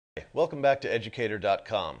Welcome back to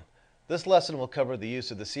Educator.com. This lesson will cover the use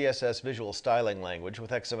of the CSS visual styling language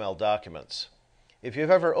with XML documents. If you've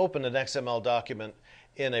ever opened an XML document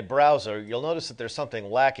in a browser, you'll notice that there's something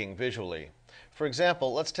lacking visually. For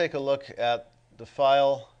example, let's take a look at the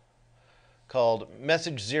file called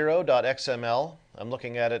message0.xml. I'm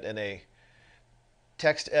looking at it in a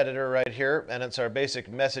text editor right here, and it's our basic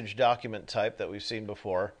message document type that we've seen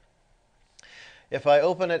before. If I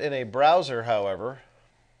open it in a browser, however,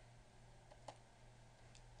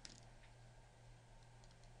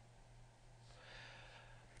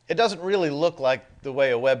 it doesn't really look like the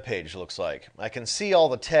way a web page looks like. I can see all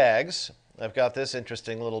the tags. I've got this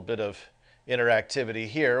interesting little bit of interactivity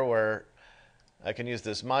here where I can use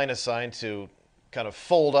this minus sign to kind of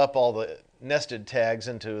fold up all the nested tags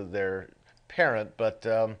into their parent, but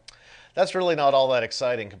that's really not all that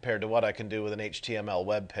exciting compared to what I can do with an HTML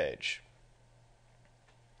web page.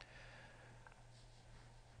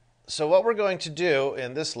 So what we're going to do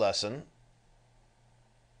in this lesson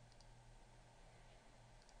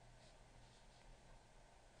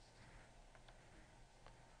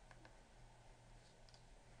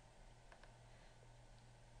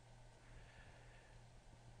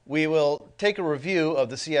we will take a review of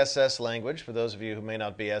the CSS language, for those of you who may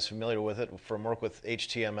not be as familiar with it from work with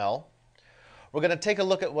HTML. We're going to take a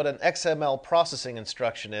look at what an XML processing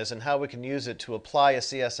instruction is and how we can use it to apply a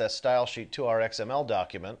CSS style sheet to our XML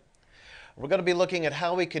document. We're going to be looking at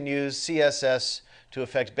how we can use CSS to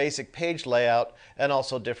affect basic page layout and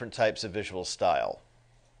also different types of visual style.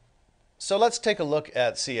 So let's take a look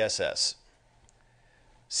at CSS.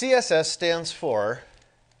 CSS stands for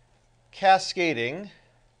Cascading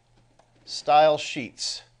Style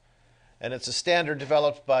Sheets, and it's a standard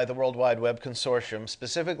developed by the World Wide Web Consortium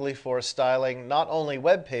specifically for styling not only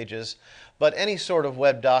web pages but any sort of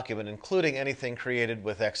web document, including anything created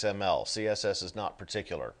with XML. CSS is not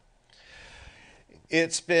particular.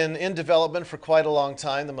 It's been in development for quite a long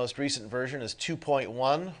time. The most recent version is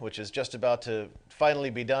 2.1, which is just about to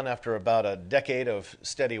finally be done after about a decade of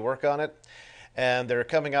steady work on it. And they're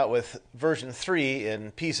coming out with version 3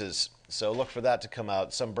 in pieces. So look for that to come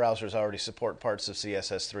out. Some browsers already support parts of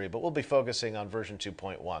CSS 3, but we'll be focusing on version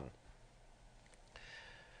 2.1.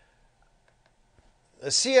 The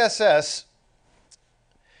CSS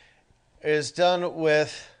is done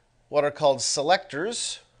with what are called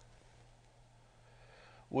selectors.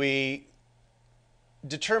 We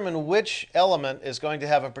determine which element is going to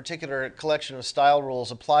have a particular collection of style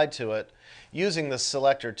rules applied to it using the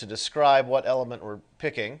selector to describe what element we're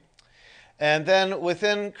picking. And then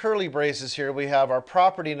within curly braces here we have our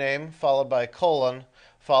property name followed by colon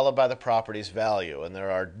followed by the property's value. And there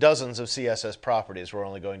are dozens of CSS properties. We're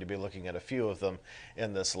only going to be looking at a few of them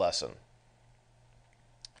in this lesson.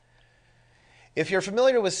 If you're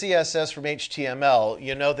familiar with CSS from HTML,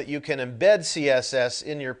 you know that you can embed CSS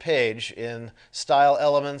in your page in style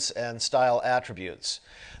elements and style attributes.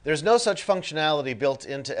 There's no such functionality built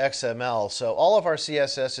into XML, so all of our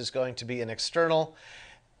CSS is going to be in external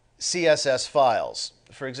CSS files.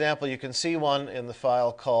 For example, you can see one in the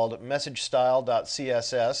file called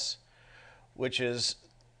messagestyle.css, which is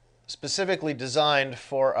specifically designed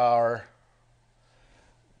for our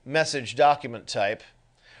message document type,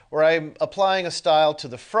 where I'm applying a style to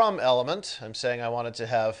the from element. I'm saying I want it to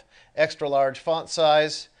have extra large font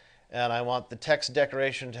size, and I want the text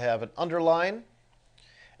decoration to have an underline.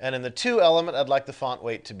 And in the to element, I'd like the font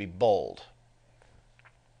weight to be bold.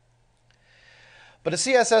 But a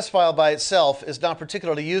CSS file by itself is not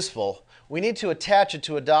particularly useful. We need to attach it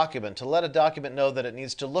to a document to let a document know that it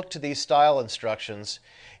needs to look to these style instructions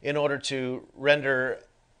in order to render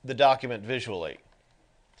the document visually.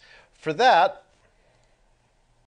 For that,